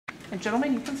And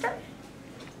gentlemen, you can start.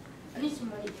 I need some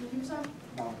money. Can you give me some?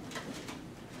 No.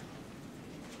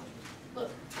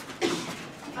 Look,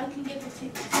 I can get the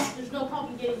tickets. There's no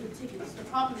problem getting the tickets. The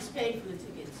problem is paying for the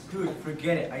tickets. Dude,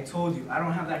 forget it. I told you, I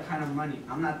don't have that kind of money.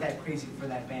 I'm not that crazy for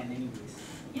that band anyways.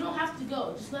 You don't have to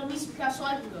go. Just let me some cash so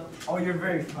I can go. Oh, you're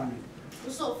very funny.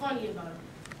 What's so funny about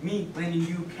it? Me lending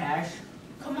you cash?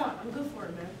 Come on, I'm good for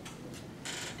it, man.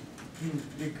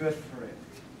 You're good for it.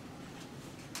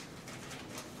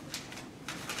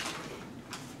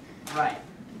 Right.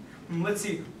 Let's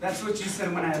see. That's what you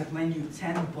said when I lent you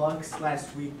 $10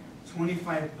 last week,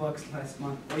 $25 last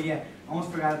month. Oh yeah, almost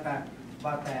forgot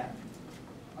about that.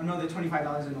 Another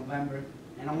 $25 in November,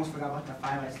 and almost forgot about the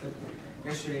 5 I slipped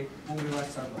yesterday when we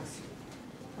left Starbucks.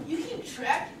 You keep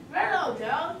track? Write it all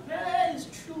down. Man, that is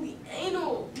truly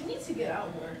anal. You need to get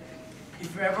out more.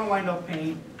 If you ever wind up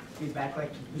paying me back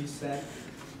like you said,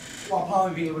 well, I'll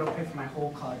probably be able to pay for my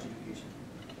whole college education.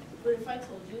 But if I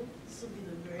told you, this will be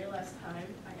the very last time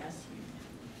I ask you.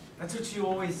 That's what you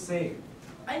always say.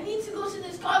 I need to go to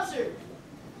this concert.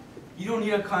 You don't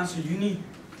need a concert. You need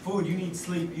food. You need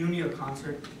sleep. You don't need a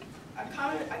concert. I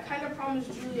kind of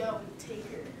promised Julia I would take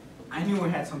her. I knew it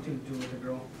had something to do with the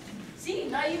girl. See,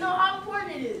 now you know how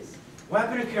important it is. What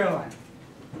happened to Caroline?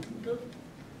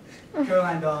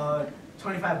 Caroline, the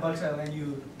 $25 I lent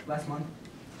you last month.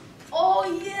 Oh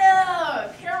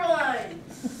yeah, Caroline.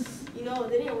 You know,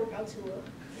 they didn't work out too well.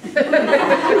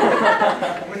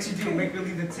 What'd you do? Make her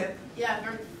leave the tip? Yeah,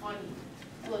 very funny.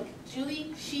 Look,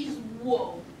 Julie, she's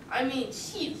whoa. I mean,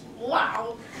 she's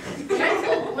wow.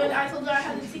 When I told her I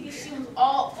had the ticket, she was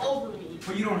all over me.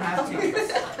 But you don't have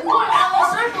tickets. We're going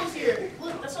all in circles here.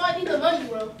 Look, that's why I need the money,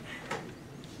 bro.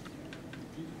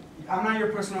 I'm not your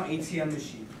personal ATM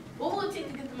machine. What will it take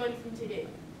to get the money from today?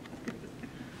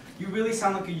 You really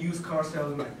sound like a used car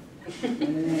salesman.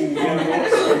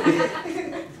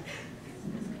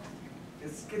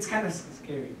 It's kind of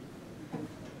scary.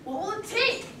 What will it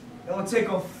take? It'll take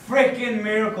a freaking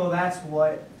miracle, that's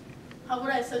what. How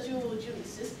about I set you up with Julie's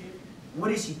sister?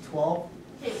 What is she, 12?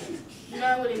 Hey, you know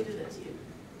I wouldn't do that to you.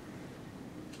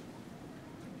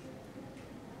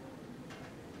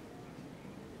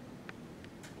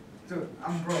 Dude,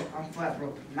 I'm broke. I'm flat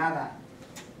broke. Nada.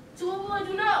 So what will I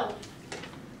do now?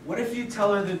 What if you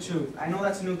tell her the truth? I know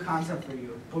that's a new concept for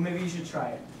you, but maybe you should try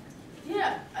it.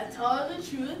 Yeah, I tell her the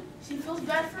truth. She feels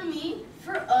bad for me,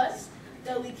 for us,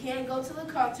 that we can't go to the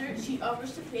concert. She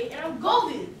offers to pay, and I'm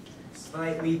golden.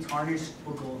 Slightly tarnished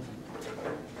but golden.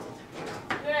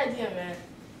 Good idea, man.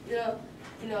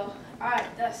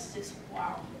 Alright, that's just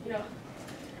wow.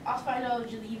 I'll find out if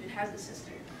Julie even has a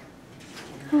sister.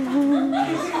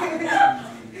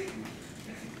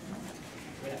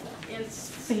 And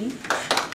See?